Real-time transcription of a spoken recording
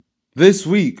This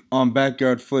week on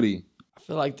Backyard Footy. I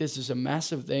feel like this is a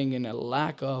massive thing and a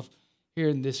lack of here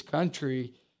in this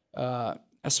country.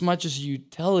 As much as you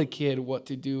tell a kid what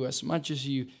to do, as much as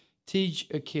you teach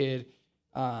a kid,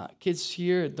 kids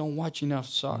here don't watch enough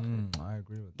soccer. I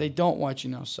agree with They that. don't watch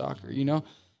enough soccer.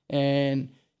 And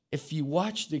if you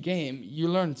watch the game, you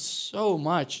learn so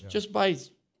much just by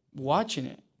watching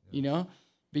it,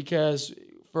 because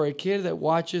for a kid that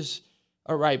watches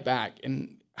a right back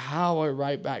and how a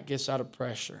right back gets out of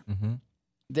pressure, Mm-hmm.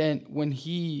 then when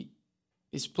he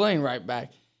is playing right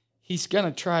back, he's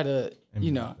gonna try to,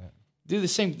 Emulate that. do the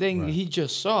same thing Right. he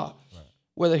just saw. Right.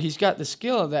 Whether he's got the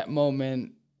skill at that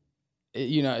moment,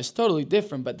 it's totally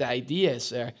different. But the idea is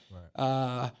there.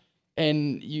 Right.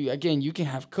 And you can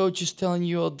have coaches telling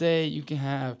you all day. You can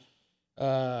have,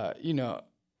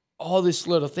 all this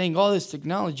little thing, all this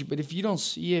technology. But if you don't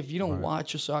see it, if you don't Right.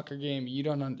 watch a soccer game, you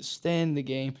don't understand the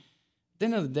game. At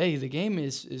the end of the day, the game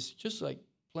is just like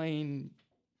playing,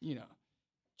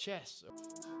 chess.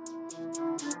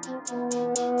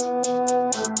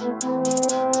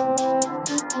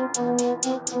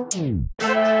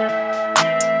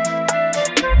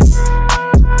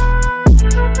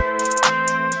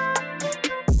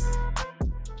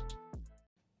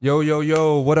 Yo, yo,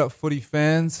 yo, what up, footy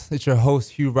fans? It's your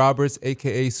host, Hugh Roberts,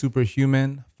 aka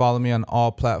Superhuman. Follow me on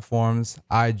all platforms,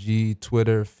 IG,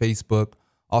 Twitter, Facebook.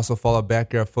 Also follow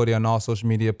Backyard Footy on all social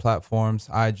media platforms,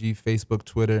 IG, Facebook,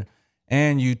 Twitter,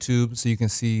 and YouTube, so you can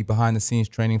see behind the scenes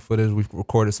training footage. We've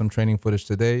recorded some training footage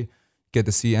today. Get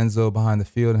to see Enzo behind the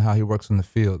field and how he works on the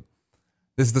field.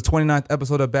 This is the 29th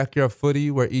episode of Backyard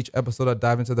Footy, where each episode I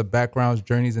dive into the backgrounds,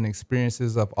 journeys, and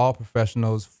experiences of all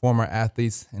professionals, former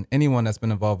athletes, and anyone that's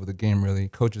been involved with the game, really,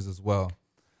 coaches as well.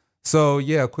 So,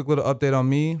 yeah, a quick little update on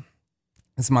me.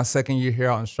 This is my second year here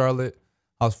out in Charlotte.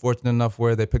 I was fortunate enough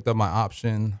where they picked up my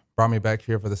option, brought me back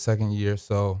here for the second year.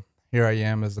 So here I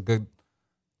am. There's a good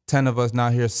 10 of us now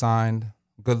here signed,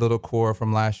 good little core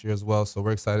from last year as well. So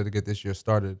we're excited to get this year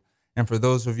started. And for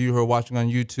those of you who are watching on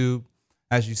YouTube,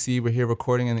 as you see, we're here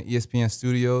recording in the ESPN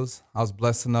studios. I was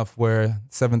blessed enough where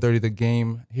 7:30 The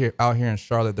Game here out here in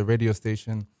Charlotte, the radio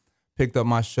station, picked up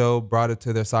my show, brought it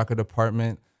to their soccer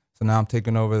department. So now I'm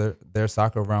taking over their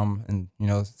soccer realm and,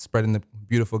 spreading the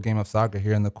beautiful game of soccer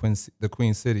here in the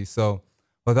Queen City. So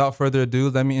without further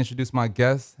ado, let me introduce my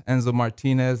guest, Enzo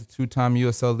Martinez, two-time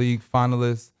USL League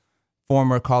finalist,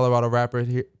 former Colorado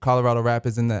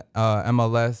Rapids in the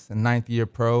MLS, and ninth-year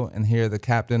pro, and here the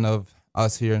captain of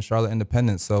us here in Charlotte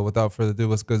Independence. So without further ado,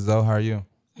 what's good, Zoe? How are you?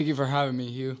 Thank you for having me,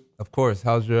 Hugh. Of course.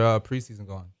 How's your preseason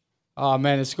going? Oh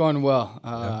man, it's going well.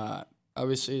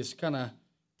 Obviously, it's kind of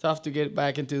tough to get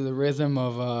back into the rhythm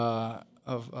of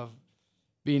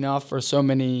being off for so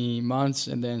many months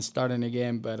and then starting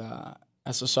again. But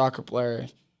as a soccer player,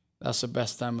 that's the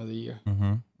best time of the year.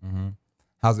 Mm-hmm. Mm-hmm.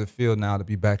 How's it feel now to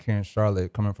be back here in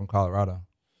Charlotte, coming from Colorado?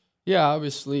 Yeah,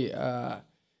 obviously,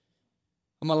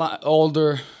 I'm a lot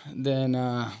older than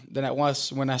I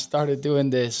was when I started doing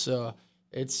this. So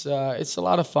it's a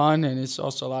lot of fun, and it's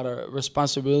also a lot of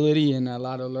responsibility and a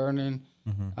lot of learning,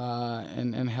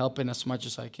 and helping as much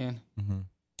as I can. Mm-hmm.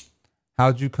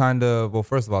 How'd you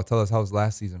first of all, tell us how was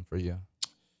last season for you?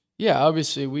 Yeah,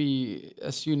 obviously,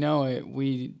 as you know,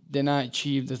 we did not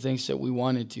achieve the things that we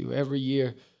wanted to. Every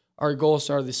year, our goals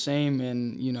are the same,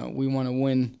 and we want to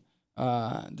win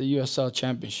the USL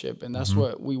Championship, and that's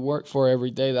what we work for every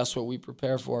day. That's what we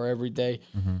prepare for every day,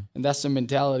 and that's the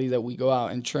mentality that we go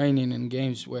out in training and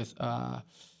games with.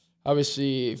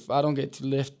 Obviously, if I don't get to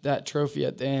lift that trophy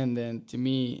at the end, then to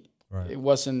me, it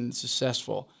wasn't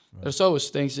successful. Right. There's always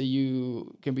things that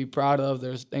you can be proud of.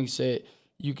 There's things that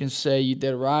you can say you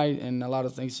did right, and a lot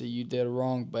of things that you did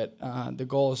wrong. But the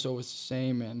goal is always the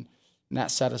same, and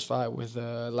not satisfied with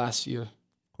last year.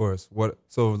 Of course.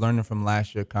 So learning from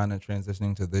last year, kind of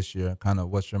transitioning to this year, kind of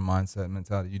what's your mindset,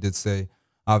 mentality? You did say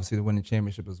obviously to win the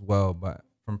championship as well, but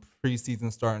from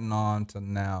preseason starting on to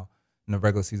now, and the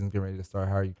regular season getting ready to start,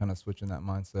 how are you kind of switching that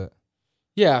mindset?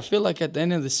 Yeah, I feel like at the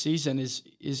end of the season is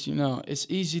it's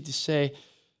easy to say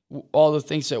all the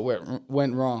things that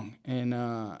went wrong,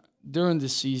 and during the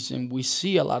season we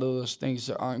see a lot of those things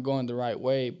that aren't going the right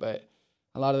way, but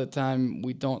a lot of the time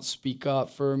we don't speak up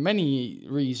for many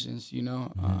reasons. It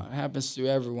happens to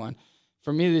everyone.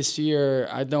 For me this year,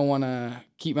 I don't want to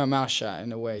keep my mouth shut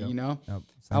in a way. Yep.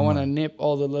 I want to nip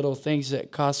all the little things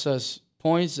that cost us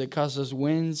points, that cost us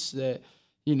wins, that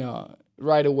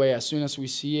right away as soon as we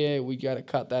see it, we got to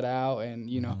cut that out. And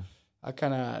I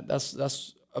kind of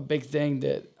that's a big thing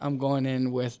that I'm going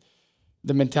in with.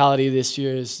 The mentality this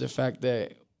year is the fact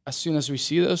that as soon as we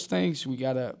see those things, we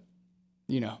got to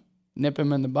nip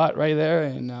him in the butt right there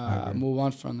and move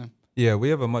on from them. Yeah, we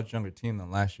have a much younger team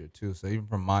than last year too. So even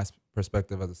from my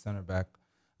perspective as a center back,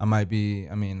 I might be,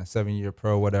 I mean, a 7-year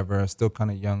pro, whatever, still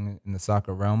kind of young in the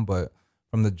soccer realm, but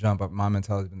from the jump, my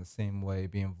mentality has been the same way,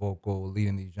 being vocal,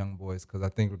 leading these young boys, because I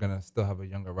think we're gonna still have a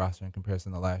younger roster in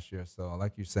comparison to last year. So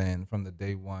like you're saying, from the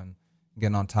day one,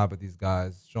 getting on top of these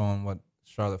guys, showing what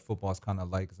Charlotte football is kind of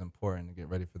like is important to get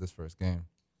ready for this first game.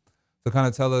 So kind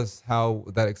of tell us how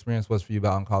that experience was for you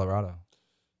out in Colorado.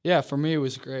 Yeah, for me it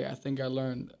was great. I think I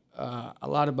learned a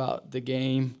lot about the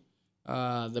game.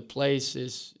 The place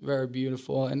is very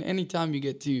beautiful, and anytime you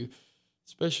get to,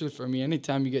 especially for me,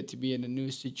 anytime you get to be in a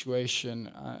new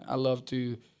situation, I love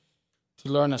to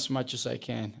learn as much as I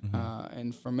can,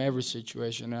 and from every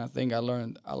situation. And I think I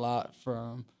learned a lot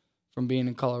from being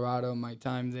in Colorado. My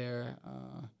time there,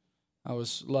 I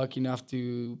was lucky enough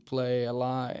to play a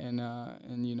lot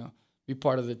and be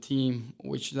part of the team,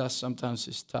 which that sometimes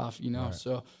is tough, Right.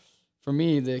 So for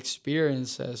me, the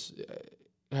experience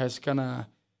has kind of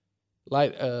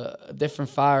light a different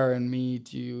fire in me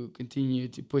to continue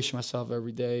to push myself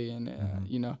every day. And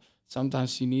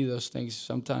sometimes you need those things.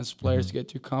 Sometimes players get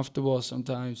too comfortable.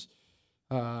 Sometimes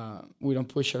we don't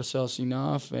push ourselves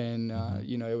enough. And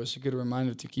it was a good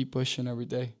reminder to keep pushing every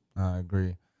day. I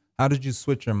agree. How did you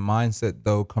switch your mindset,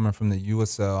 though, coming from the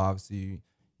USL, obviously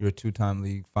you're a 2-time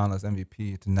league finalist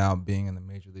MVP, to now being in the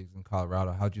major leagues in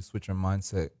Colorado? How did you switch your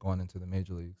mindset going into the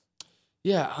major leagues?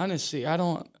 Yeah, honestly, I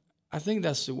think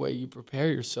that's the way you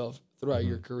prepare yourself throughout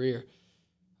your career.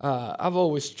 I've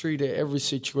always treated every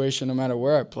situation, no matter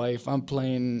where I play, if I'm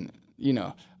playing,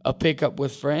 a pickup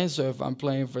with friends, or if I'm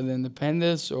playing for the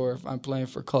Independents, or if I'm playing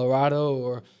for Colorado,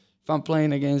 or if I'm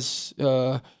playing against,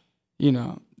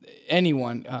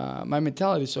 anyone, my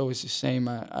mentality is always the same.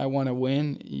 I want to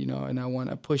win, and I want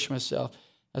to push myself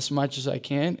as much as I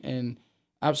can, and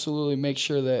absolutely make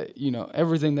sure that,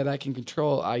 everything that I can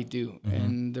control, I do,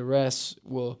 and the rest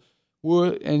would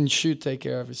and should take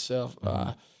care of itself.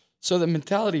 So the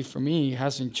mentality for me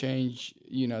hasn't changed.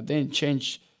 Didn't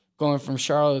change going from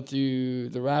Charlotte to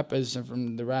the Rapids and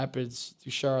from the Rapids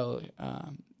to Charlotte.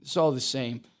 It's all the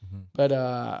same. But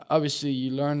obviously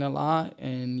you learn a lot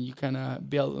and you kind of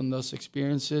build on those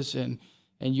experiences and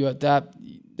you adapt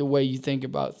the way you think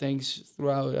about things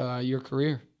throughout your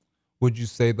career. Would you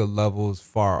say the level's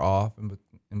far off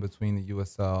in between the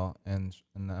USL and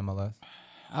the MLS?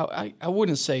 I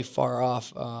wouldn't say far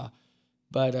off,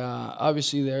 but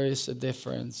obviously there is a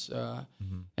difference.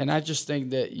 And I just think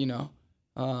that,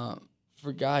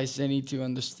 for guys, they need to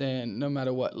understand, no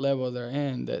matter what level they're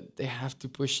in, that they have to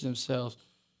push themselves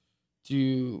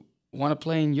to want to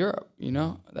play in Europe.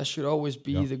 That should always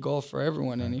be the goal for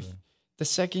everyone. And if the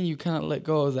second you kind of let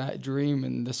go of that dream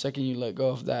and the second you let go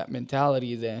of that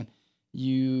mentality, then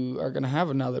you are going to have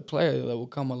another player that will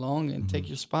come along and take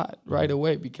your spot right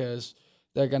away, because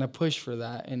they're going to push for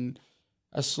that. And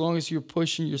as long as you're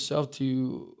pushing yourself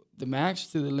to the max,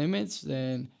 to the limits,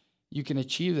 then you can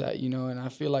achieve that, And I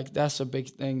feel like that's a big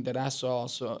thing that I saw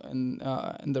also in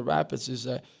the Rapids, is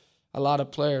that a lot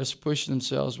of players push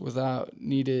themselves without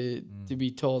needed to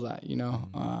be told that,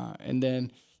 and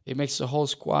then it makes the whole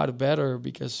squad better,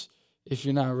 because if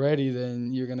you're not ready,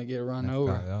 then you're going to get run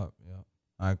over. Up.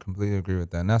 I completely agree with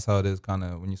that. And that's how it is kind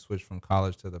of when you switch from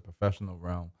college to the professional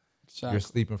realm. Exactly. You're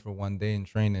sleeping for one day in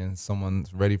training, and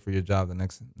someone's ready for your job the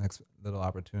next little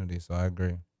opportunity. So I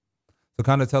agree. So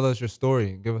kind of tell us your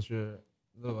story. Give us your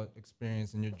little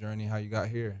experience and your journey, how you got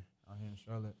here out here in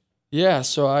Charlotte. Yeah,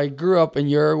 so I grew up in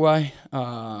Uruguay,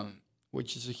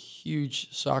 which is a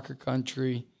huge soccer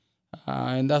country.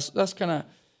 And that's kind of,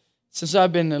 since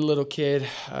I've been a little kid,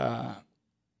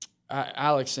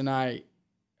 Alex and I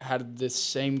had the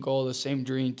same goal, the same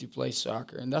dream to play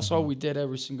soccer. And that's all we did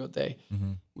every single day.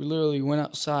 We literally went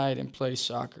outside and played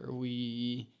soccer.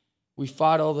 We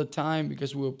fought all the time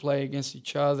because we would play against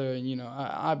each other. And,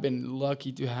 I've been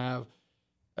lucky to have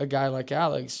a guy like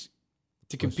Alex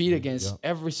to compete against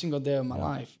every single day of my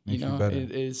life.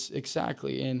 It is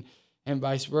exactly. And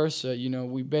vice versa.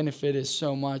 We benefited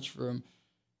so much from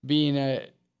being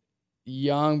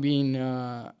young,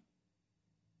 being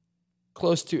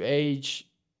close to age,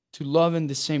 to loving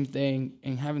the same thing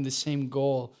and having the same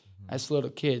goal as little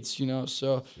kids,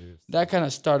 So that kind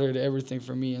of started everything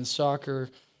for me in soccer.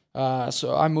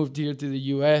 So I moved here to the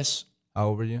U.S. How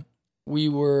old were you?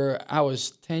 I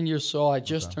was 10 years old. I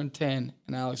just turned 10,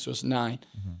 and Alex was 9.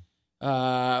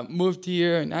 Moved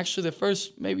here, and actually the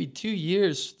first maybe 3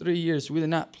 years, we did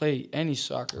not play any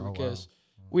soccer because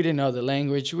we didn't know the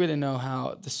language. We didn't know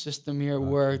how the system here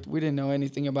worked. We didn't know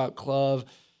anything about club,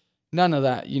 none of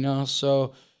that,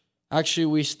 So actually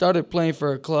we started playing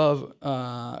for a club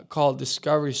called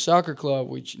Discovery Soccer Club,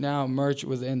 which now merged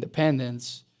with the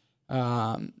Independents.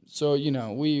 So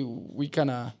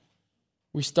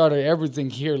we started everything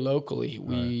here locally.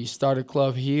 We started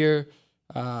club here.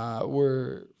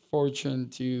 We're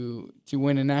fortunate to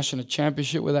win a national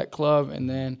championship with that club, and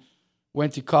then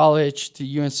went to college to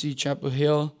UNC Chapel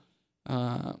Hill.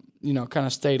 Kind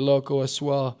of stayed local as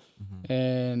well.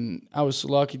 And I was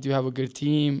lucky to have a good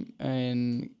team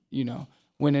and,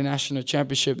 win a national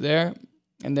championship there.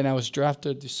 And then I was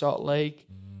drafted to Salt Lake,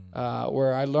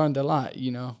 where I learned a lot,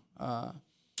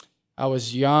 I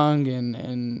was young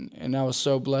and I was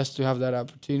so blessed to have that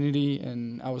opportunity.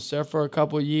 And I was there for a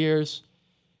couple of years.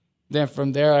 Then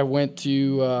from there, I went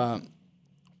to,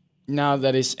 now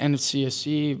that it's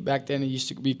NCSC. Back then, it used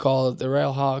to be called the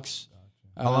Railhawks.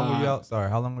 How long were you out? Sorry,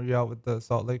 how long were you out with the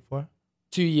Salt Lake for?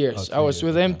 2 years. Oh, 2 I was years,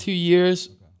 with them okay. 2 years.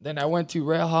 Okay. Then I went to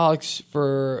Railhawks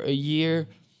for a year.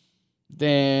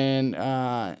 Then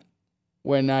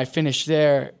when I finished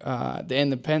there, the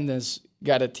Independents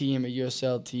got a team, a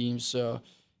USL team. So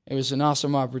it was an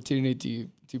awesome opportunity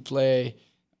to play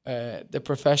the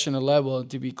professional level and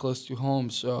to be close to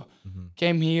home. So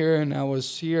came here, and I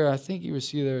was here, I think it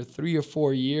was either 3 or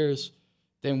 4 years.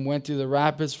 Then went to the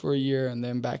Rapids for a year, and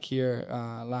then back here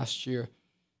last year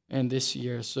and this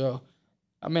year. So,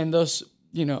 I mean, those,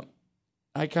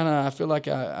 I feel like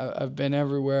I've been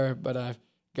everywhere, but I've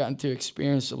gotten to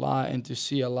experience a lot and to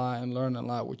see a lot and learn a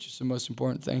lot, which is the most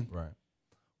important thing. Right.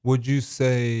 Would you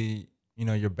say,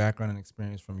 your background and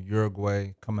experience from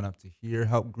Uruguay coming up to here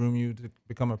helped groom you to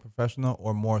become a professional,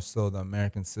 or more so the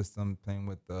American system, playing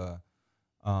with the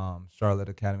Charlotte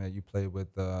Academy that you played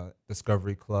with, the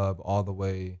Discovery Club, all the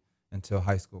way until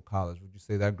high school, college? Would you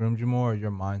say that groomed you more, or your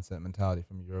mindset, mentality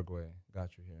from Uruguay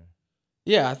got you here?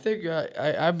 Yeah, I think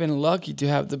I've been lucky to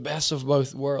have the best of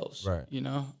both worlds. Right.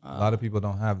 A lot of people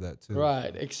don't have that too.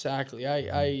 Right, exactly.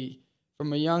 I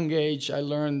from a young age, I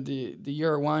learned the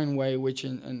Uruguayan way, which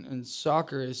in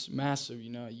soccer is massive.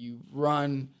 You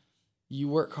run, you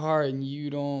work hard, and you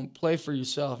don't play for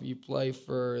yourself. You play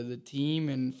for the team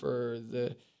and for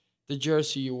the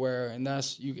jersey you wear. And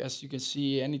that's, as you can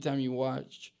see, anytime you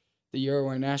watch the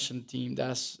Uruguay national team,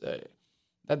 that's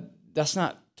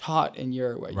not taught in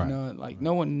Uruguay. Right.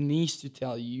 No one needs to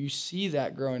tell you. You see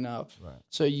that growing up, Right.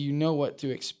 so you know what to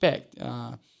expect.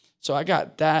 So I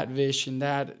got that vision,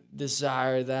 that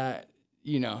desire, that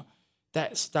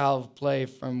style of play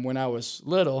from when I was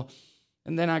little.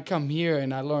 And then I come here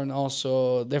and I learn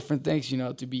also different things,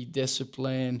 to be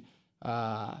disciplined.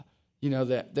 The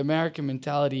American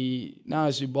mentality now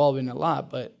is evolving a lot,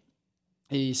 but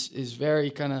is very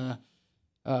kind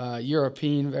of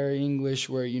European, very English,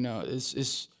 where,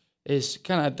 is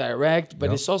kind of direct,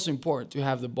 but it's also important to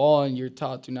have the ball, and you're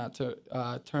taught to not to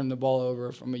turn the ball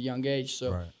over from a young age.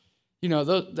 So, Right.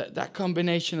 That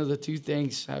combination of the two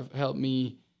things have helped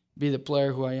me be the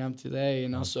player who I am today.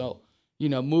 And also,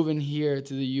 moving here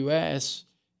to the U.S.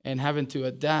 and having to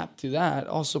adapt to that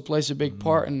also plays a big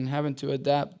part in having to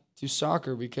adapt to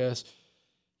soccer, because,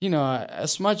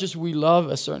 as much as we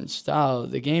love a certain style,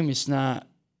 the game is not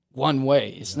one way.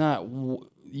 It's not,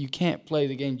 you can't play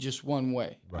the game just one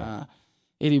way. Right.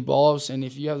 It evolves, and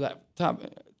if you have that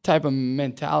type of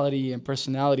mentality and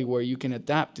personality where you can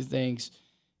adapt to things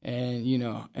and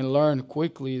and learn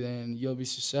quickly, then you'll be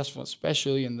successful,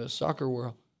 especially in the soccer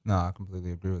world. No, I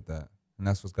completely agree with that. And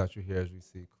that's what's got you here, as we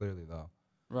see clearly, though.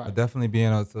 Right. But definitely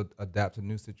being able to adapt to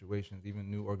new situations, even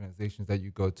new organizations that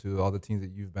you go to, all the teams that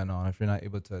you've been on. If you're not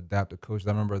able to adapt to coaches,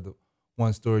 I remember the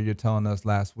one story you're telling us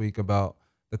last week about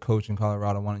the coach in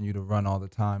Colorado wanting you to run all the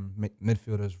time, make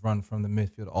midfielders run from the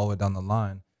midfield all the way down the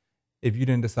line. If you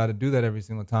didn't decide to do that every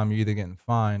single time, you're either getting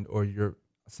fined or you're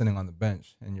sitting on the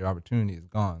bench and your opportunity is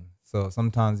gone. So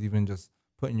sometimes even just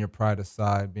putting your pride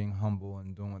aside, being humble,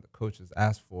 and doing what the coaches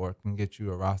ask for can get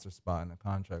you a roster spot and a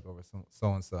contract over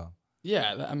so-and-so.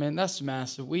 Yeah, I mean, that's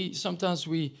massive. Sometimes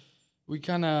we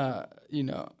kind of,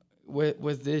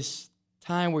 with this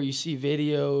time where you see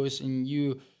videos and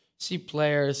you see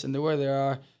players and where they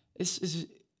are, it's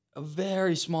a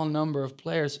very small number of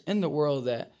players in the world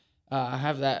that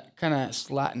have that kind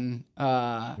of Latin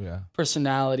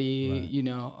personality.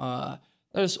 Right.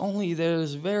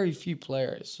 There's very few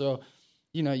players. So,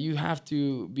 you have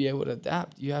to be able to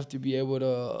adapt. You have to be able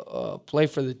to play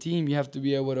for the team. You have to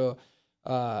be able to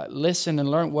listen and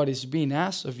learn what is being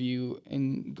asked of you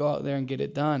and go out there and get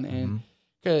it done. And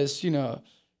because,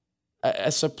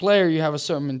 as a player, you have a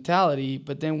certain mentality,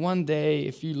 but then one day,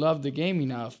 if you love the game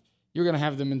enough, you're going to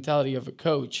have the mentality of a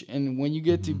coach. And when you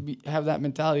get to have that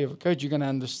mentality of a coach, you're going to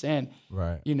understand,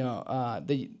 Right.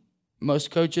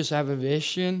 Most coaches have a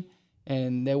vision,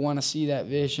 and they want to see that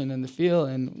vision in the field.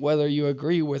 And whether you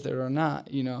agree with it or not,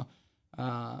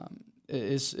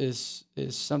 is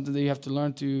something that you have to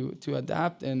learn to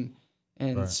adapt and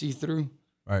Right. see through.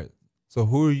 Right. So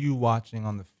who are you watching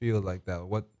on the field like that?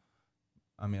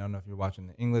 I don't know if you're watching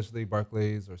the English League,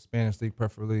 Barclays, or Spanish League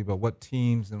preferably, but what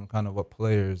teams and kind of what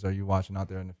players are you watching out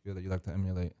there in the field that you like to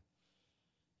emulate?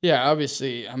 Yeah,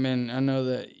 obviously. I mean, I know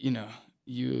that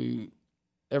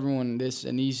everyone, this is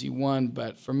an easy one,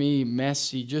 but for me,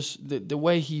 Messi, just the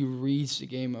way he reads the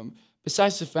game.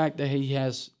 Besides the fact that he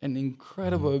has an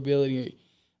incredible ability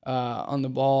on the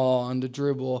ball, on the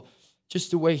dribble,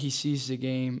 just the way he sees the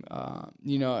game.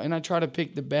 And I try to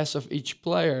pick the best of each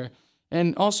player,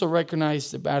 and also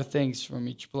recognize the bad things from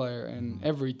each player and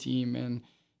every team. And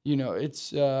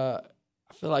it's I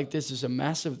feel like this is a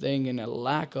massive thing and a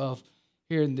lack of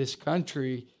here in this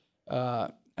country.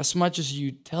 As much as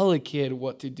you tell a kid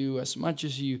what to do, as much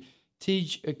as you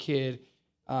teach a kid,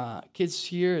 kids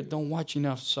here don't watch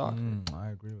enough soccer. I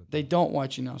agree with that. They don't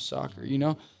watch enough soccer,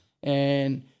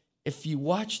 and if you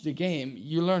watch the game,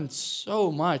 you learn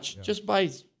so much just by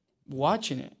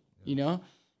watching it,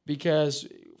 because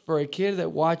for a kid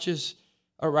that watches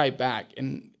a right back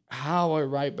and how a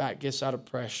right back gets out of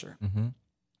pressure,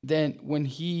 then when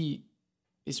he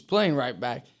is playing right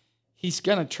back, he's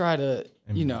going to try to,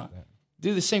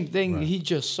 do the same thing he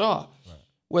just saw. Right.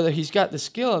 Whether he's got the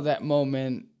skill at that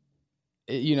moment,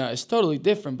 it's totally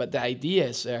different, but the idea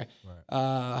is there.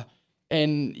 Right.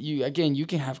 And you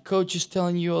can have coaches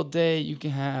telling you all day, you can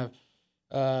have,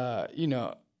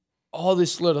 all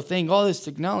this little thing, all this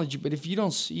technology, but if you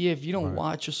don't see it, if you don't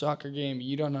watch a soccer game,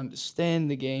 you don't understand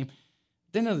the game,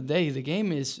 at the end of the day, the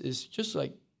game is just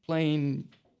like playing,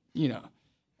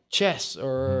 chess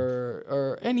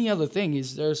or any other thing.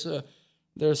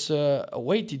 There's a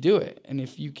way to do it, and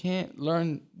if you can't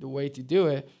learn the way to do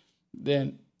it,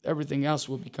 then everything else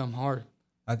will become hard.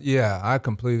 I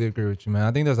completely agree with you, man.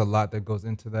 I think there's a lot that goes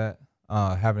into that.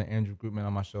 Having Andrew Grootman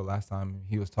on my show last time,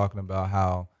 he was talking about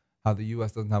how the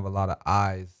U.S. doesn't have a lot of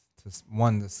eyes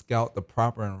to scout the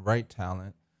proper and right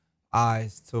talent,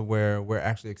 eyes to where we're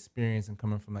actually experienced and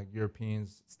coming from like European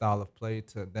style of play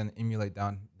to then emulate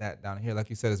down here. Like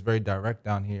you said, it's very direct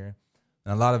down here.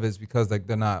 And a lot of it is because like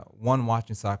they're not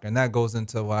watching soccer, and that goes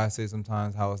into what I say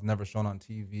sometimes, how it's never shown on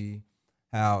TV,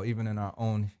 how even in our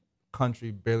own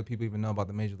country, barely people even know about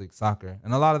the Major League Soccer,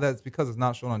 and a lot of that's because it's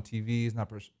not shown on TV, it's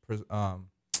not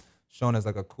shown as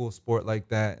like a cool sport like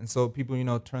that, and so people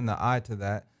turn the eye to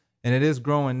that, and it is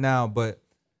growing now. But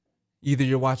either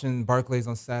you're watching Barclays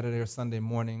on Saturday or Sunday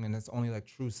morning, and it's only like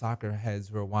true soccer heads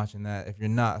who are watching that. If you're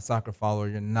not a soccer follower,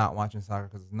 you're not watching soccer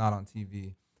because it's not on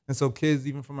TV. And so kids,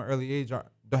 even from an early age,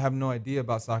 don't have no idea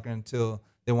about soccer until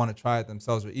they want to try it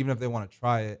themselves. Or even if they want to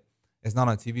try it, it's not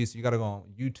on TV. So you got to go on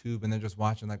YouTube, and they're just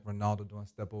watching like Ronaldo doing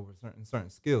step over certain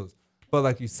skills. But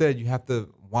like you said, you have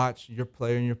to watch your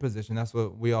player in your position. That's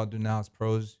what we all do now as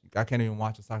pros. I can't even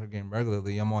watch a soccer game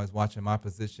regularly. I'm always watching my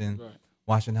position,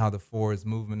 watching how the forward is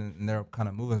moving and their kind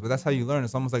of movements. But that's how you learn.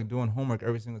 It's almost like doing homework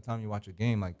every single time you watch a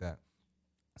game like that.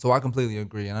 So I completely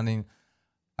agree. And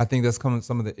I think that's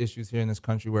some of the issues here in this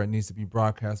country where it needs to be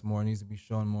broadcast more, it needs to be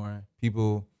shown more.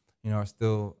 People, are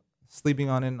still sleeping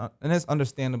on it, and it's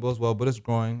understandable as well, but it's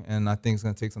growing, and I think it's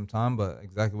going to take some time, but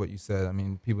exactly what you said.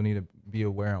 People need to be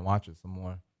aware and watch it some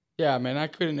more. Yeah, man, I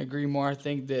couldn't agree more. I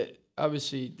think that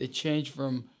obviously the change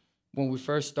from when we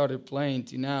first started playing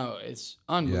to now, it's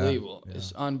unbelievable. Yeah.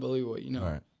 It's unbelievable,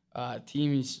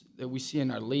 teams that we see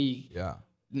in our league. Yeah.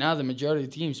 Now the majority of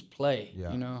teams play,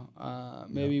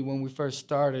 maybe when we first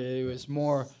started, it was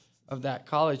more of that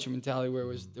college mentality where it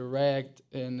was direct,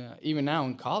 and even now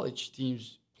in college,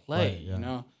 teams play,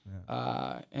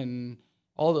 and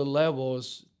all the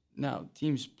levels now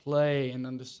teams play and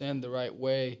understand the right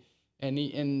way, and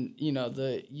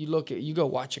you go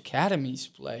watch academies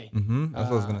play. Mm-hmm. That's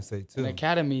what I was gonna say too. And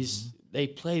academies, they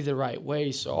play the right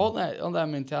way, so all that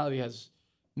mentality has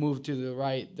moved to the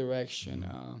right direction.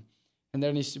 And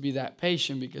there needs to be that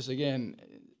patience because, again,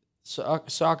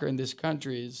 soccer in this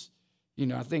country is,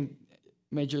 I think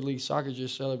Major League Soccer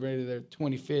just celebrated their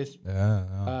 25th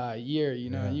year,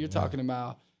 and you're talking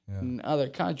about in other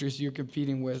countries, you're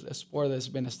competing with a sport that's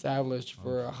been established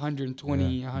for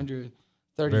 120,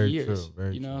 130 Very years,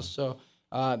 true. So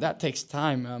that takes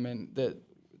time.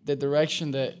 The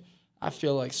direction that I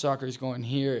feel like soccer is going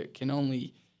here, it can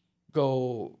only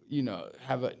go,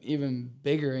 have an even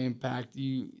bigger impact.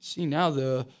 You see now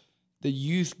the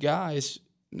youth guys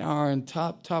now are in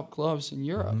top clubs in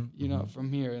Europe,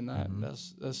 from here, and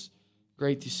that's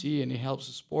great to see, and it helps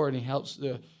the sport, and it helps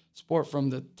the sport from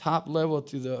the top level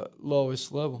to the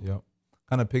lowest level. Yep.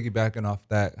 Kind of piggybacking off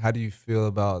that, how do you feel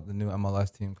about the new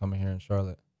MLS team coming here in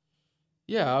Charlotte?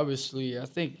 Yeah, obviously, I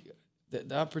think that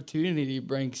the opportunity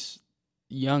brings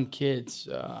young kids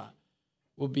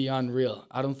will be unreal.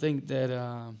 I don't think that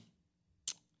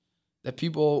that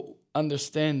people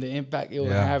understand the impact it will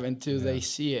Yeah. have until Yeah. they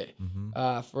see it.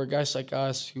 Mm-hmm. For guys like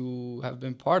us who have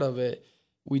been part of it,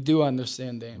 we do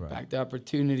understand the impact. Right. The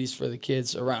opportunities for the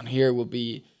kids around here will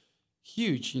be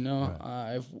huge. You know,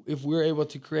 Right. If we're able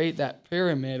to create that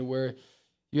pyramid where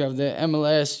you have the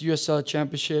MLS, USL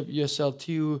Championship, USL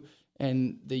two,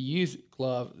 and the youth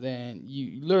club, then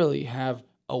you literally have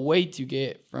a way to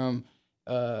get from,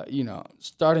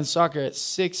 starting soccer at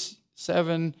 6,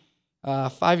 7,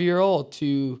 5-year-old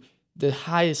to the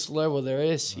highest level there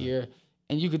is here,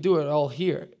 and you could do it all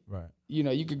here. Right. You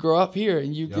know, you could grow up here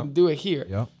and you Yep. can do it here.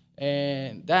 Yep.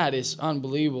 And that is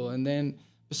unbelievable. And then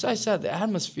besides that, the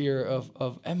atmosphere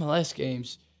of MLS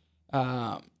games,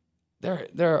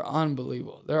 they're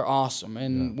unbelievable. They're awesome.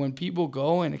 And when people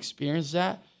go and experience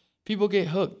that, people get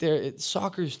hooked.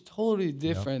 Soccer is totally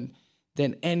different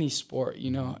than any sport, you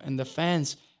know. And the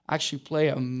fans actually play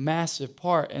a massive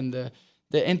part in the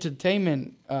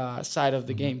entertainment side of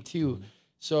the game too.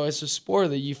 So it's a sport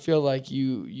that you feel like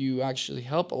you actually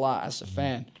help a lot as a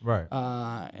fan. Right.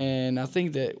 And I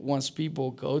think that once people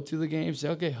go to the games,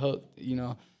 they'll get hooked. You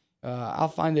know, I'll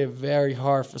find it very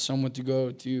hard for someone to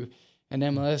go to an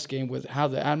MLS game with how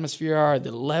the atmosphere are,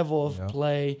 the level of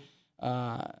play,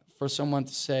 for someone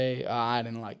to say, I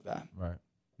didn't like that. Right.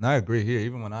 And I agree here.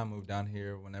 Even when I moved down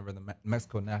here, whenever the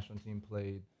Mexico national team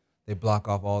played, they block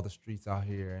off all the streets out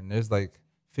here, and there's like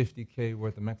 50K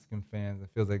worth of Mexican fans. It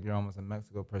feels like you're almost in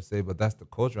Mexico per se, but that's the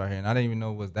culture out here. And I didn't even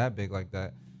know it was that big like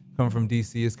that. Coming from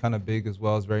DC, it's kind of big as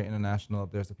well. It's very international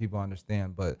up there, so people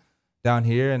understand. But down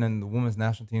here, and then the women's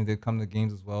national team, they come to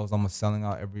games as well. It's almost selling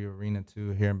out every arena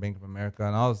too here in Bank of America,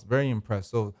 and I was very impressed.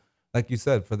 So, like you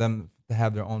said, for them to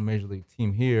have their own major league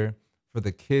team here, for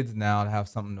the kids now to have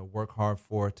something to work hard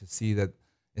for, to see that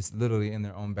it's literally in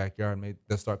their own backyard. Maybe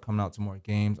they'll start coming out to more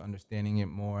games, understanding it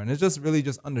more. And it's just really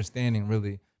just understanding,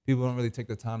 really. People don't really take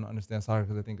the time to understand soccer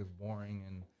because they think it's boring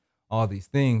and all these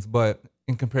things. But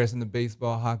in comparison to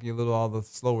baseball, hockey, all the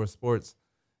slower sports,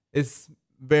 it's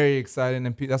very exciting.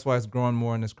 And that's why it's growing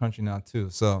more in this country now, too.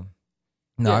 So,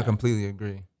 no, I completely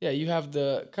agree. Yeah, you have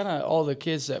the kind of all the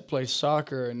kids that play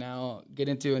soccer now get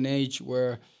into an age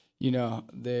where, you know,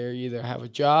 they either have a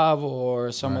job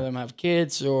or some of them have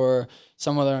kids or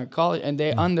some of them are in college, and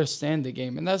they understand the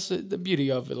game. And that's the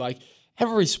beauty of it. Like,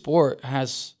 every sport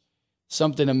has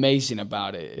something amazing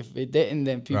about it. If it didn't,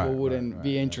 then people wouldn't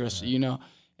be interested, you know.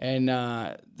 And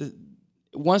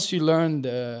once you learn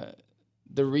the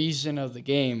reason of the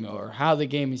game or how the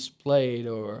game is played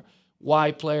or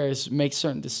why players make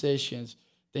certain decisions,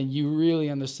 then you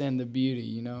really understand the beauty,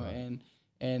 you know,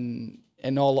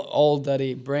 and all that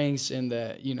it brings, and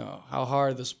that, you know, how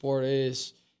hard the sport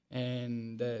is,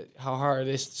 and how hard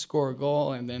it is to score a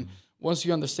goal. And then once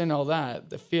you understand all that,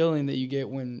 the feeling that you get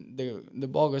when the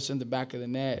ball goes in the back of the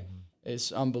net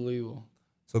is unbelievable.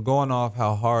 So going off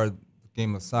how hard the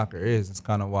game of soccer is, it's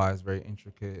kind of why it's very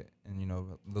intricate and, you know,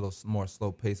 a little more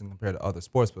slow pacing compared to other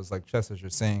sports. But it's like chess, as you're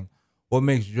saying, what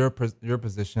makes your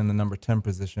position the number 10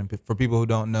 position? For people who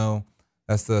don't know,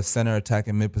 that's the center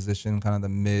attacking mid position, kind of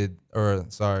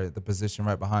the position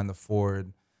right behind the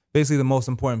forward. Basically the most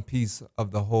important piece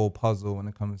of the whole puzzle when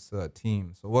it comes to a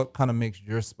team. So what kind of makes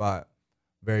your spot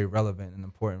very relevant and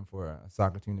important for a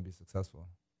soccer team to be successful?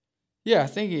 Yeah, I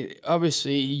think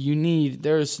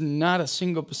there's not a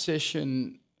single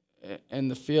position in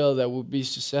the field that would be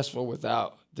successful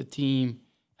without the team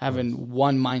having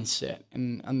one mindset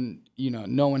and you know,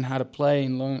 knowing how to play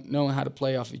and knowing how to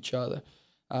play off each other.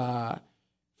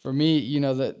 For me, you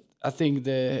know, that I think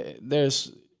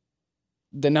there's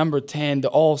the number 10, the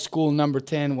old school number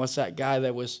 10 was that guy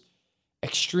that was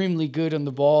extremely good on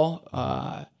the ball.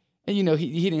 And, you know,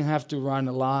 he didn't have to run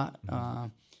a lot.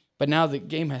 But now the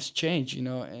game has changed, you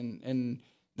know, and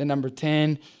the number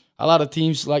 10, a lot of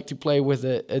teams like to play with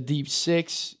a deep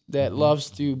six that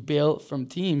loves to build from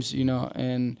teams, you know,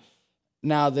 and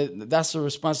now that's the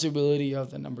responsibility of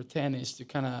the number 10 is to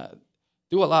kind of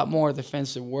do a lot more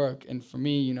defensive work. And for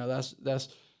me, you know,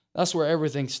 that's where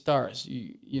everything starts.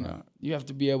 You know, you have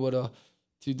to be able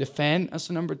to defend as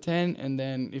a number 10, and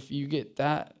then if you get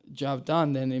that job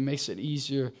done, then it makes it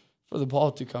easier for the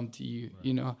ball to come to you,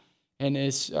 you know. And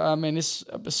it's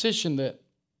a position that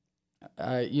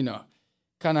you know,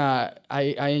 kind of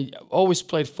I always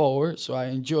played forward, so I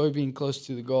enjoy being close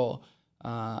to the goal.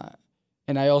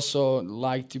 And I also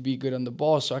like to be good on the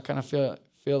ball, so I kind of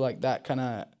feel like that kind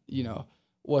of, you know,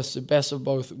 was the best of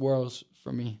both worlds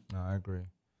for me. No, I agree.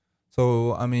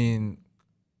 So, I mean,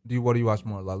 what do you watch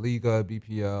more? La Liga,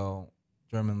 BPL,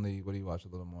 German League? What do you watch a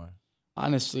little more?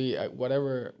 Honestly,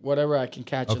 whatever I can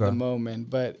catch at Okay. the moment.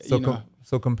 But So you know,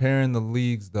 so comparing the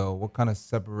leagues though, what kind of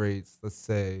separates, let's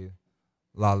say,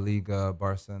 La Liga,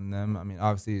 Barca, and them? I mean,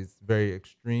 obviously it's very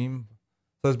extreme.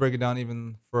 So let's break it down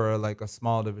even for like a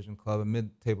small division club, a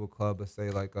mid-table club, let's say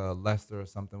like a Leicester or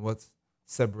something. What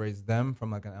separates them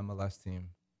from like an MLS team?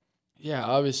 yeah,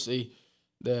 obviously,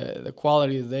 the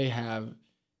quality that they have,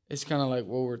 it's kind of like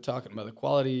what we're talking about. The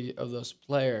quality of those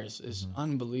players is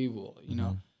unbelievable. You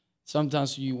know,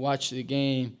 sometimes you watch the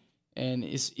game and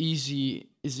it's easy.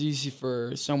 It's easy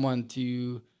for someone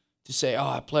to say,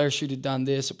 "Oh, a player should have done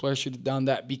this. A player should have done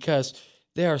that," because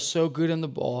they are so good on the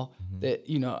ball that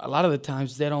a lot of the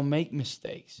times they don't make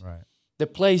mistakes. Right. The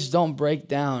plays don't break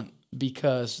down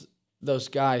because those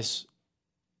guys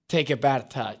take a bad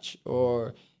touch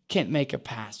or can't make a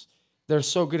pass. They're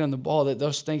so good on the ball that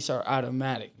those things are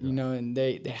automatic, and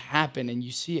they happen and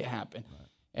you see it happen. Right.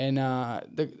 And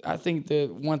I think the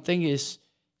one thing is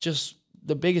just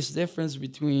the biggest difference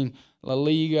between La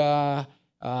Liga,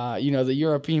 the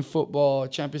European football,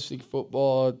 Champions League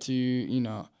football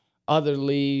to, other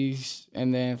leagues,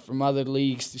 and then from other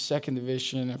leagues to second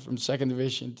division, and from second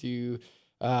division to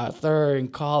third in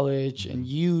college and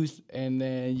youth, and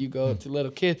then you go to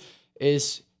little kid,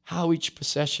 is how each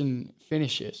possession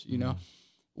finishes.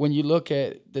 When you look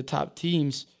at the top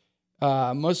teams,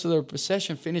 most of their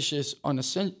possession finishes on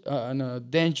a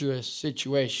dangerous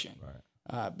situation,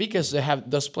 right. Because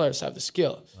those players have the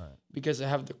skill, right. Because they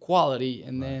have the quality,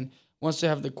 and then once they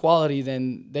have the quality,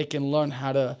 then they can learn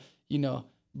how to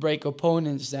break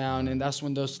opponents down, and that's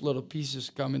when those little pieces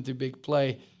come into big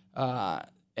play.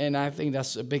 And I think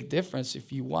that's a big difference.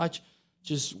 If you watch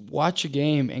a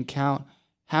game and count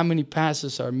how many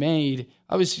passes are made.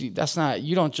 Obviously,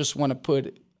 you don't just want to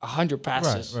put 100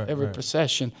 passes every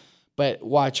possession, but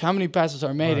watch how many passes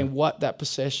are made and what that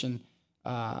possession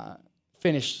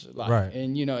finished like. Right.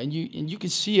 And you can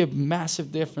see a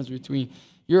massive difference between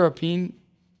European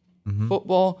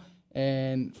football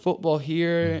and football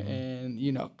here and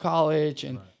college,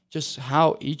 and just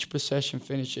how each possession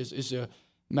finishes is a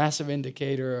massive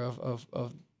indicator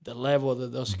of the level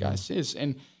that those guys is.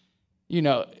 And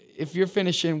if you're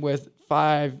finishing with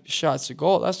 5 shots a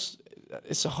goal,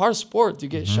 it's a hard sport to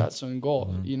get shots on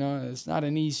goal. It's not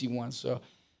an easy one. So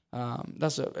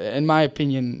that's in my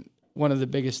opinion, one of the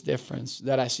biggest difference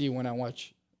that I see when I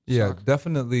watch soccer.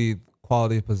 Definitely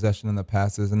quality of possession in the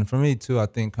passes. And for me too, I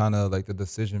think kind of like the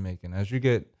decision making. If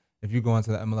you go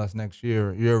into the MLS next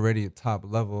year, you're already at top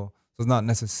level. So it's not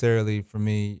necessarily for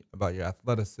me about your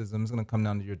athleticism. It's going to come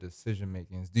down to your decision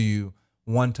making. Do you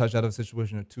one touch out of a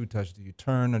situation or 2 touch? Do you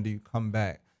turn or do you come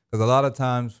back? Because a lot of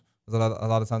times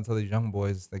I tell these young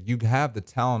boys, like, you have the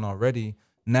talent already.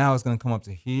 Now it's going to come up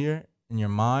to here in your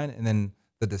mind, and then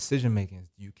the decision making is: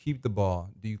 do you keep the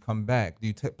ball? Do you come back? Do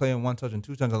you play in 1 touch and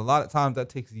 2 touch? A lot of times that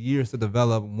takes years to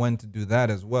develop when to do that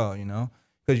as well.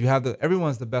 Because you have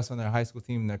everyone's the best on their high school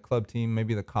team, their club team,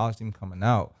 maybe the college team coming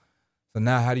out. So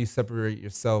now how do you separate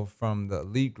yourself from the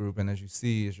elite group? And as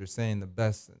you're saying, the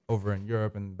best over in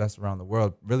Europe and the best around the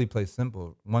world really play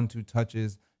simple. 1-2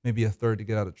 touches, maybe a third to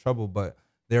get out of trouble, but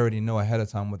they already know ahead of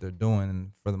time what they're doing.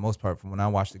 And for the most part, from when I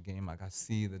watch the game, like, I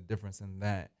see the difference in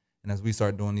that. And as we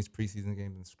start doing these preseason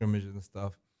games and scrimmages and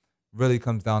stuff, really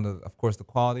comes down to, of course, the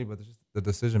quality, but just the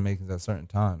decision makings at certain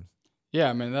times. Yeah,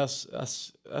 I mean, that's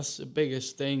the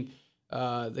biggest thing.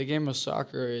 The game of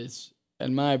soccer is,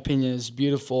 in my opinion, is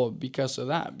beautiful because of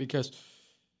that. Because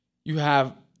you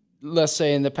have, let's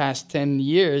say, in the past 10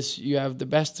 years, you have the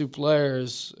best 2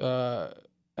 players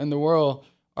in the world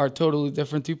are totally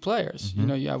different 2 players.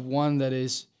 You have one that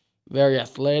is very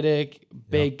athletic,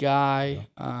 big guy,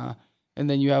 and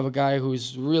then you have a guy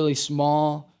who's really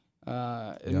small,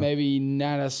 and maybe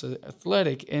not as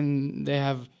athletic, and they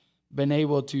have been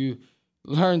able to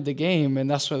learn the game, and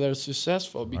that's why they're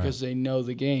successful, because they know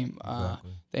the game.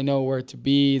 Exactly. They know where to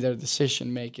be, their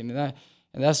decision making, and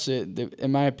that's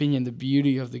in my opinion, the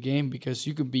beauty of the game, because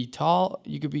you could be tall,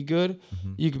 you could be good,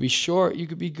 you could be short, you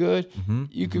could be good,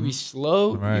 you could be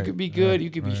slow, you could be good, you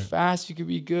could be fast, you could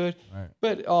be good,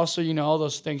 but also all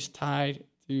those things tied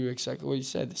to exactly what you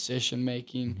said: decision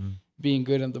making, being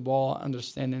good on the ball,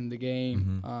 understanding the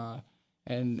game,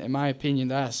 and in my opinion,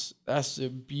 that's the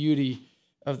beauty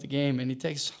of the game, and it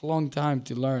takes a long time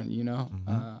to learn.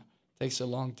 Takes a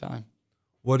long time.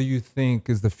 What do you think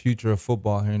is the future of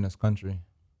football here in this country?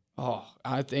 Oh,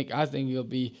 I think it'll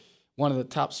be one of the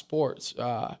top sports.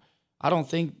 I don't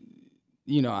think,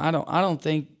 I don't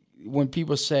think when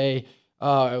people say,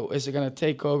 is it going to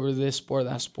take over this sport,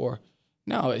 that sport?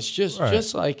 No, it's just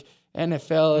like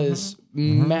NFL is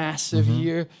massive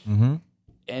here.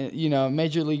 and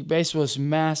Major League Baseball is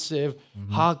massive,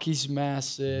 hockey's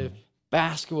massive,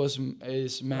 basketball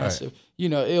is massive.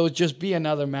 Right. It'll just be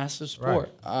another massive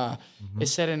sport. Right.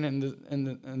 It's heading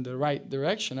in the right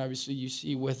direction. Obviously, you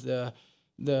see with the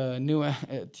new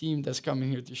team that's coming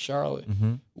here to Charlotte,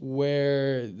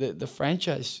 where the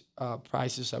franchise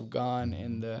prices have gone,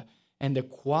 and the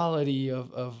quality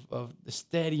of the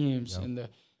stadiums, and the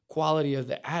quality of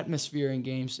the atmosphere in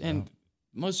games, and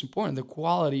most important, the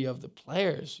quality of the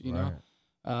players.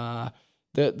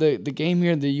 The game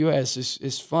here in the U.S.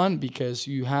 is fun because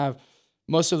you have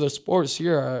most of the sports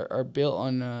here are built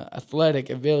on athletic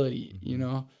ability.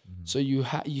 So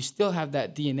you still have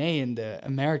that DNA in the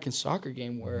American soccer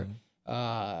game where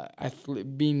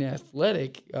being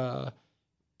athletic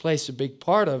plays a big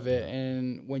part of it,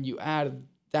 and when you add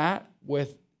that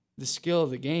with the skill of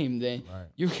the game, then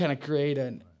you're gonna create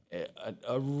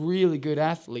a really good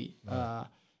athlete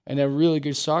and a really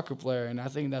good soccer player. And I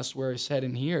think that's where it's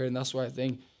heading here, and that's why I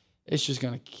think it's just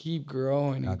gonna keep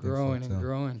growing and growing and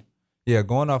growing. Yeah,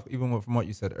 going off even from what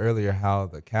you said earlier, how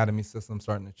the academy system's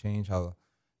starting to change, how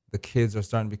the kids are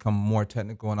starting to become more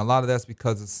technical, and a lot of that's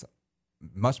because it's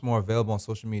much more available on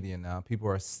social media now. People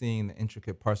are seeing the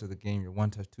intricate parts of the game, your one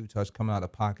touch, two touch, coming out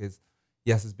of pockets.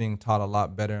 Yes, it's being taught a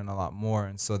lot better and a lot more,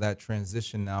 and so that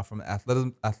transition now from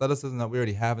athleticism that we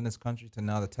already have in this country to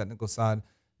now the technical side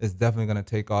is definitely going to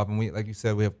take off. And we, like you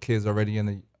said, we have kids already in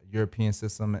the European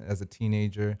system as a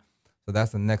teenager, so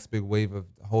that's the next big wave of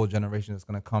the whole generation that's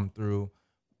going to come through.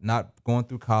 Not going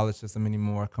through college system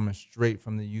anymore, coming straight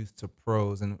from the youth to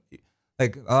pros. And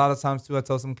like a lot of times too, I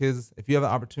tell some kids, if you have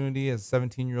an opportunity as a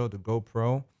 17-year-old to go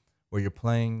pro, where you're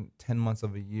playing 10 months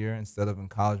of a year instead of in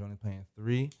college only playing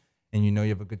 3, and you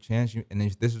have a good chance, and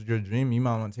if this is your dream, you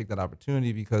might want to take that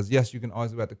opportunity, because yes, you can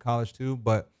always go back to college too,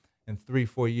 but in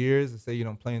 3-4 years, say you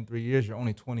don't play in 3 years, you're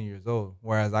only 20 years old.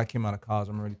 Whereas I came out of college,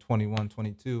 I'm already 21,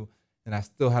 22. And I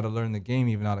still had to learn the game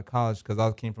even out of college because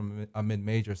I came from a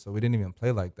mid-major, so we didn't even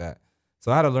play like that.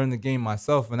 So I had to learn the game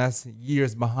myself, and that's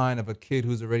years behind of a kid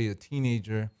who's already a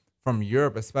teenager from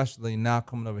Europe, especially now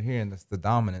coming over here, and that's the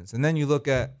dominance. And then you look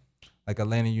at like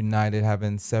Atlanta United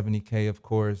having 70K, of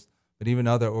course, but even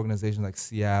other organizations like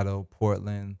Seattle,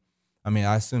 Portland. I mean,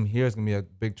 I assume here is going to be a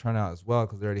big turnout as well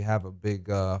because they already have a big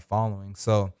following.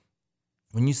 So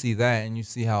when you see that and you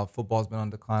see how football's been on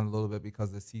decline a little bit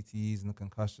because of the CTEs and the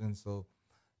concussions, so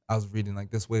I was reading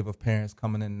like this wave of parents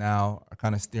coming in now are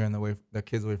kind of steering their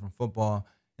kids away from football,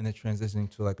 and they're transitioning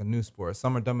to like a new sport.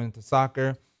 Some are dumbing into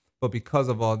soccer, but because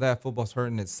of all that, football's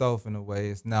hurting itself in a way.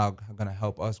 It's now going to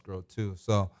help us grow too.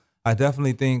 So I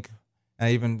definitely think, and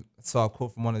I even saw a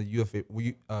quote from one of the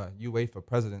UEFA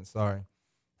presidents,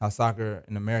 how soccer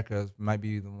in America might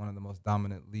be one of the most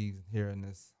dominant leagues here in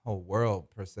this whole world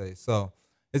per se. So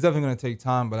it's definitely going to take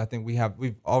time, but I think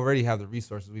we've already have the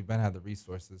resources. We've been had the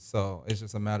resources, so it's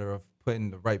just a matter of putting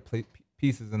the right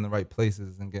pieces in the right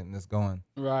places and getting this going.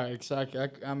 Right, exactly.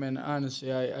 I mean,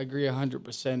 honestly, I agree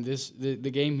 100%.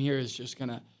 The game here is just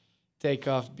gonna take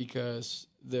off because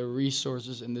the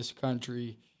resources in this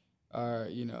country are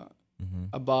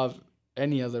above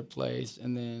any other place,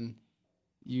 and then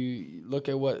you look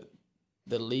at what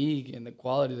the league and the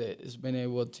quality that has been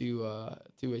able to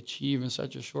achieve in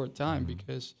such a short time,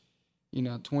 because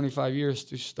 25 years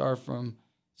to start from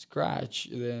scratch,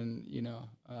 then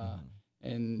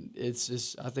and it's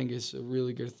just, I think it's a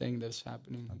really good thing that's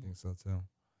happening. I think so too.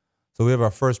 So we have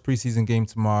our first preseason game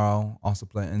tomorrow, also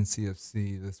play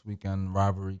NCFC this weekend,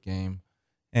 rivalry game.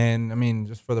 And I mean,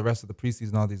 just for the rest of the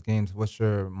preseason, all these games, what's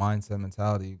your mindset,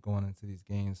 mentality going into these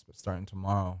games starting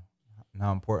tomorrow? And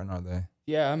how important are they?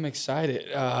 Yeah, I'm excited.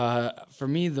 For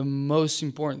me, the most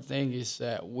important thing is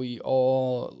that we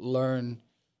all learn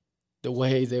the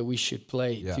way that we should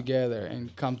play together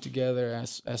and come together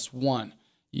as one.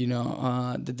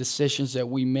 The decisions that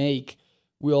we make,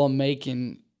 we all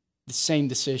making the same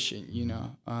decision.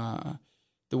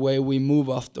 The way we move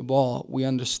off the ball, we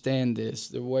understand this.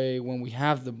 The way when we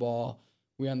have the ball,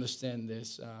 we understand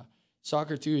this.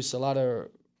 Soccer too is a lot of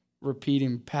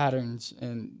repeating patterns,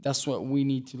 and that's what we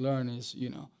need to learn is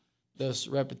those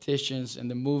repetitions and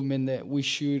the movement that we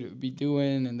should be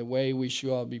doing and the way we should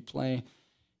all be playing.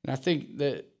 And I think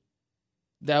that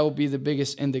will be the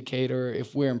biggest indicator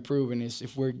if we're improving, is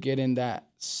if we're getting that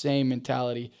same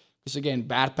mentality. Because again,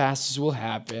 bad passes will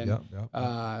happen,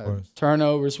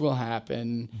 turnovers will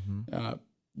happen,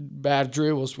 bad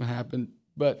dribbles will happen,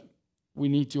 but we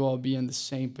need to all be on the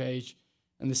same page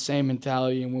and the same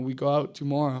mentality. And when we go out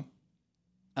tomorrow,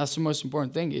 that's the most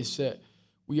important thing, is that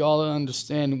we all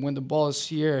understand when the ball is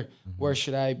here, where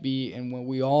should I be? And when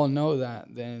we all know that,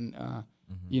 then,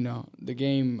 the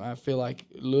game, I feel like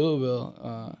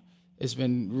Louisville has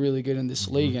been really good in this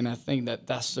league, and I think that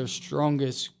that's their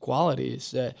strongest quality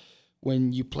is that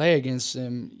when you play against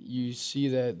them, you see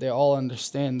that they all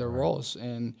understand their roles,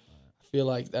 and I feel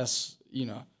like that's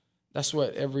that's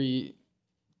what every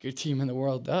good team in the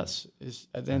world does is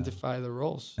identify the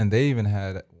roles. And they even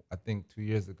had, I think 2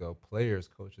 years ago, players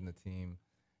coaching the team,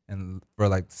 and for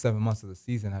like 7 months of the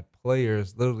season, had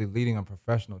players literally leading a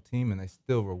professional team, and they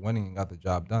still were winning and got the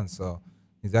job done. So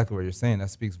exactly what you're saying, that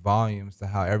speaks volumes to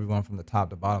how everyone from the top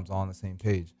to bottom is all on the same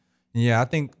page. And yeah, I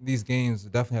think these games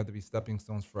definitely have to be stepping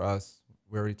stones for us.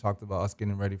 We already talked about us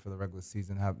getting ready for the regular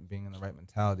season, being in the right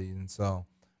mentality. And so,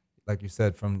 like you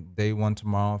said, from day one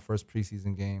tomorrow, first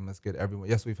preseason game, let's get everyone.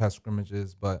 Yes, we've had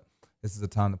scrimmages, but this is a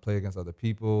time to play against other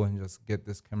people and just get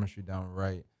this chemistry down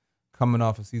right. Coming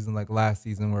off a season like last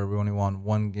season where we only won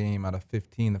one game out of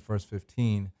 15, the first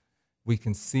 15, we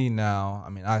can see now, I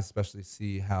mean, I especially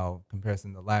see how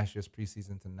comparison to last year's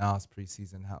preseason to now's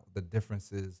preseason, how the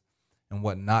differences and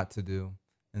what not to do.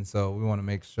 And so we want to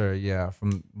make sure,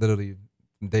 from literally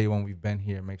from day one we've been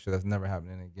here, make sure that's never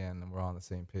happening again and we're all on the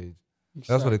same page.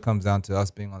 Exactly. That's what it comes down to,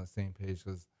 us being on the same page,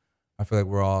 because I feel like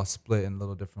we're all split in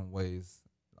little different ways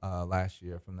last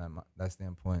year from that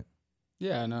standpoint.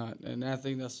 Yeah, no, and I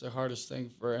think that's the hardest thing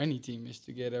for any team is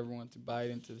to get everyone to buy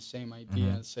into the same idea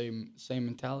and same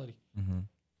mentality. Mm-hmm.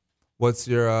 What's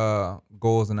your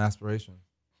goals and aspirations?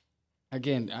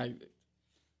 Again,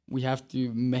 we have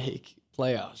to make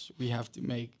playoffs. We have to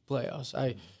make playoffs.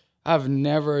 I've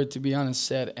never, to be honest,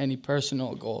 set any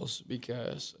personal goals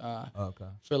because I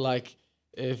feel like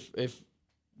if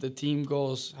the team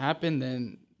goals happen,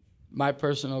 then my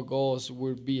personal goals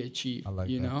would be achieved.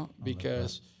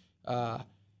 Because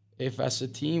if as a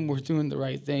team we're doing the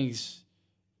right things,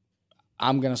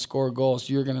 I'm gonna score goals.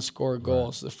 You're gonna score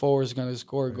goals. The forward's gonna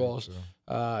score goals.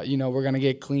 We're gonna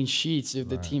get clean sheets if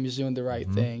the team is doing the right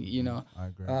thing. I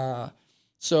agree.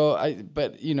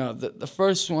 The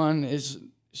first one is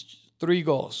 3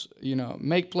 goals.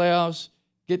 Make playoffs,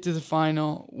 get to the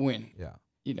final, win. Yeah.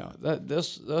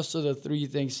 Those are the 3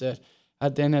 things that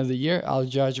at the end of the year I'll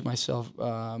judge myself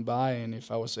by, and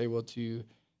if I was able to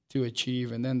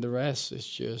achieve, and then the rest is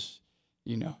just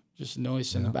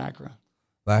noise in the background.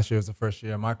 Last year was the first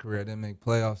year of my career I didn't make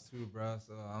playoffs too, bro.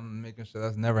 So I'm making sure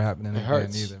that's never happening again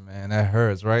either, man. That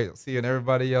hurts, right? Seeing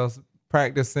everybody else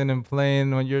practicing and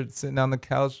playing when you're sitting on the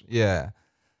couch. Yeah.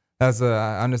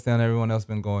 I understand everyone else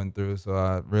been going through, so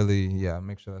I really,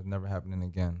 make sure that's never happening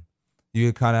again.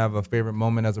 You kind of have a favorite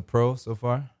moment as a pro so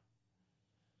far?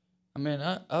 I mean,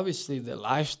 obviously the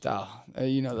lifestyle.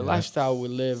 The lifestyle we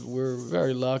live, we're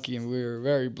very lucky and we're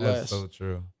very blessed. That's so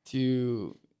true.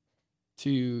 To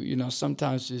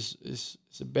sometimes it's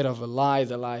a bit of a lie,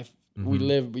 the life we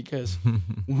live, because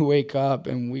we wake up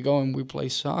and we go and we play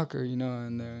soccer,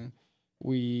 and then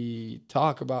we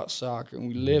talk about soccer and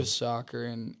we live soccer,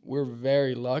 and we're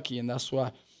very lucky, and that's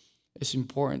why it's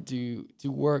important to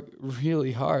work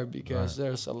really hard, because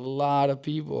there's a lot of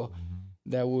people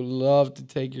that would love to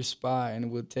take your spot and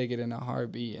would take it in a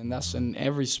heartbeat, and that's in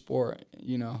every sport,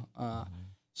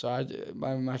 So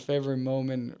my favorite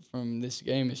moment from this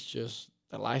game is just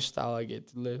the lifestyle I get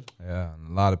to live. Yeah,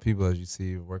 and a lot of people, as you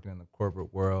see, working in the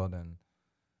corporate world and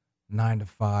 9 to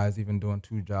 5s, even doing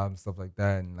 2 jobs and stuff like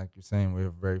that. And like you're saying, we're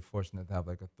very fortunate to have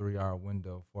like a 3-hour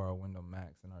window, 4-hour window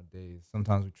max in our days.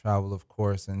 Sometimes we travel, of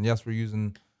course, and yes, we're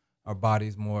using our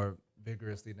bodies more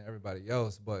vigorously than everybody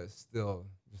else, but still,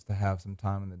 just to have some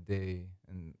time in the day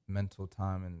and mental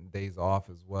time and days off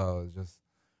as well, it just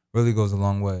really goes a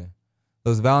long way.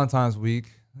 So it's Valentine's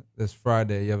week this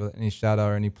Friday. You have any shout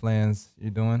out or any plans you're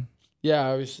doing? Yeah,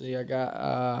 obviously I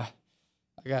got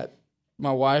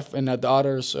my wife and a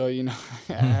daughter, so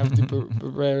I have to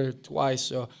prepare twice.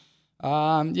 So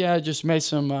I just made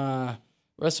some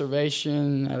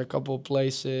reservation at a couple of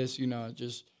places.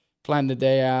 Just plan the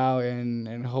day out,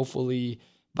 and hopefully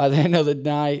by the end of the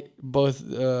night, both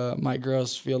my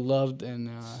girls feel loved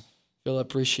and feel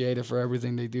appreciated for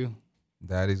everything they do.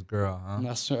 Daddy's girl, huh?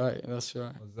 That's right. What's up?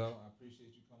 I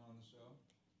appreciate you coming on the show.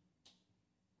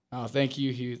 Oh, thank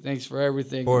you, Hugh. Thanks for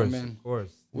everything, of course, man. Of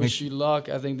course. Wish you luck.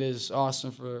 I think this is awesome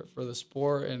for the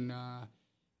sport, and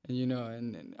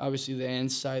obviously the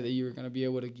insight that you're going to be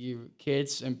able to give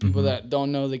kids and people that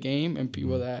don't know the game and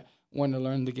people that want to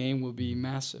learn the game will be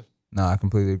massive. No, I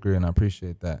completely agree, and I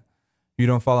appreciate that. If you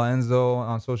don't follow Enzo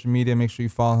on social media, make sure you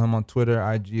follow him on Twitter,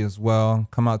 IG as well.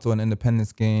 Come out to an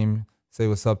Independence game. Say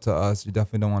what's up to us. You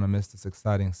definitely don't want to miss this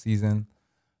exciting season.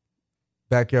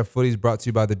 Backyard Footy is brought to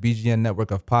you by the BGN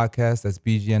network of podcasts. That's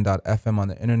bgn.fm on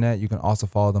the internet. You can also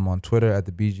follow them on Twitter at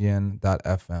the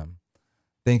bgn.fm.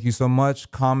 Thank you so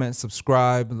much. Comment,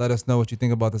 subscribe. Let us know what you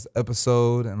think about this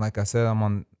episode. And like I said, I'm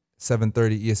on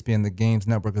 7:30 ESPN The Games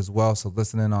Network as well. So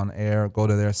listen in on air. Go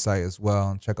to their site as well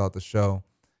and check out the show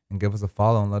and give us a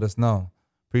follow and let us know.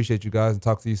 Appreciate you guys and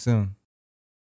talk to you soon.